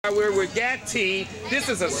We're with Gat Tea. This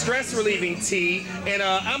is a stress-relieving tea, and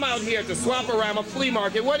I'm out here at the Swaparama Flea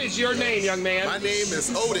Market. What is your name, young man? My name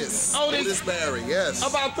is Otis. Otis Barry, yes.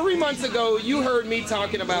 About 3 months ago, you heard me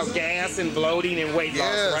talking about gas and bloating and weight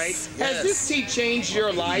loss, right? Yes. Has this tea changed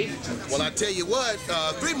your life? Well, I tell you what,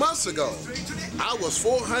 3 months ago, I was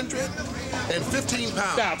 415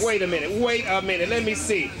 pounds. Stop, wait a minute, let me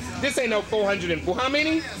see. This ain't no 404, how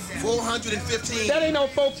many? 415. That ain't no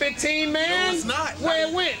 415, man. No, it's not. Where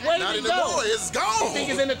it went? Where did it go? Anymore. It's gone. You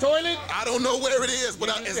think it's in the toilet? I don't know where it is, but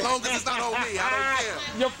as long as it's not on me, I don't care.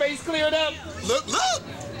 Your face cleared up? Look.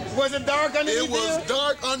 Was it dark underneath there? It was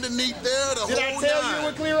dark underneath there the whole time. Did I tell you it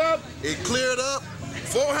would clear up? It cleared up.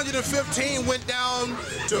 415 went down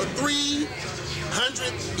to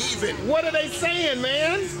 300 even. What are they saying,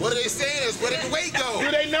 man? What are they saying is, where did the weight go?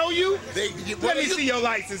 Do they know you? Let me see your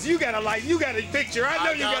license. You got a picture. I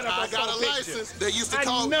know you got a license. They used to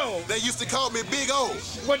call me Big O.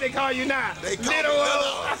 What they call you now? They call me Little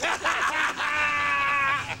O.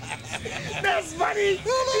 That's funny.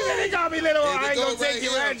 They call me Little O. I ain't gonna take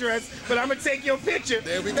your address, but I'm gonna take your picture.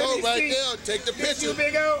 There we go, right there. Take the picture. You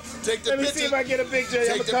Big O? Take the picture. Let me see if I get a picture.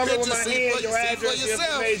 I'm gonna cover with my hand your address, your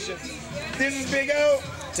information. This is Big O.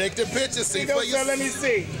 Take the picture, see for yourself. Let me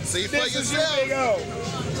see. See for yourself. Big O.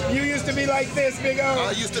 You used to be like this, Big O.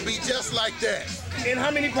 I used to be just like that. And how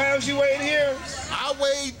many pounds you weighed here? I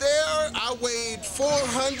weighed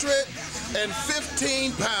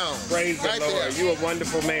 415 pounds. Praise the Lord. You're a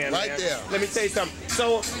wonderful man. Right there. Let me tell you something.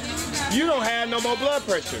 So, you don't have no more blood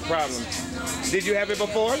pressure problems. Did you have it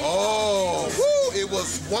before? Oh, woo! It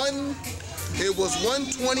was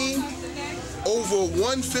 120 over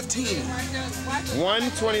 115.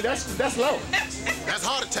 120, that's low. That's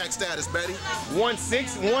heart attack status, Betty.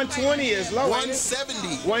 120 is low.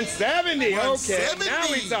 170. 170. Okay, now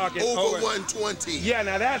we talking. Over 120. Yeah,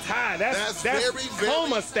 now that's high. That's very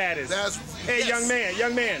coma status. Hey, young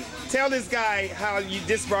man, tell this guy how you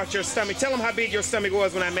just brought your stomach. Tell him how big your stomach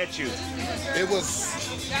was when I met you. It was.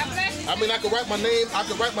 I mean, I could write my name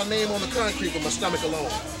on the concrete with my stomach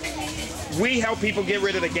alone. We help people get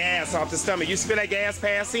rid of the gas off the stomach. You feel that gas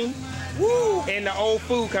passing? Woo! And the old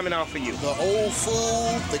food coming off of you. The old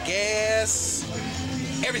food, the gas,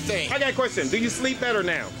 everything. I got a question. Do you sleep better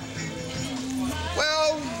now?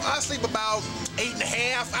 Well, I sleep about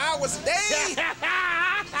 8.5 hours a day.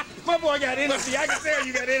 My boy got energy. I can tell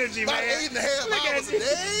you got energy, man. About 8.5 hours a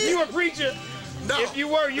day. You a preacher. No. If you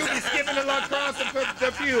were, you'd be skipping across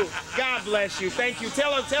the pew. God bless you. Thank you.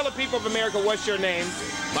 Tell the people of America what's your name.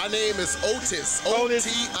 My name is Otis. Otis.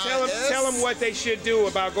 O-T-I-S. Tell them what they should do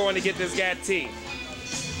about going to get this Gat Tea.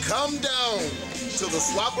 Come down to the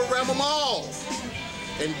Swaparama Mall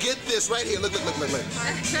and get this right here. Look.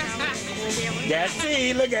 Gat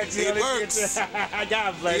Tea, look at you. It works.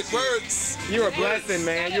 God bless you. It works. You're a blessing,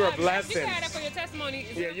 man. You're a blessing. You can have that for your testimony.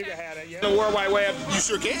 Yeah, you can have that. Yeah. The World Wide Web. You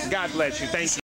sure can. God bless you. Thank you.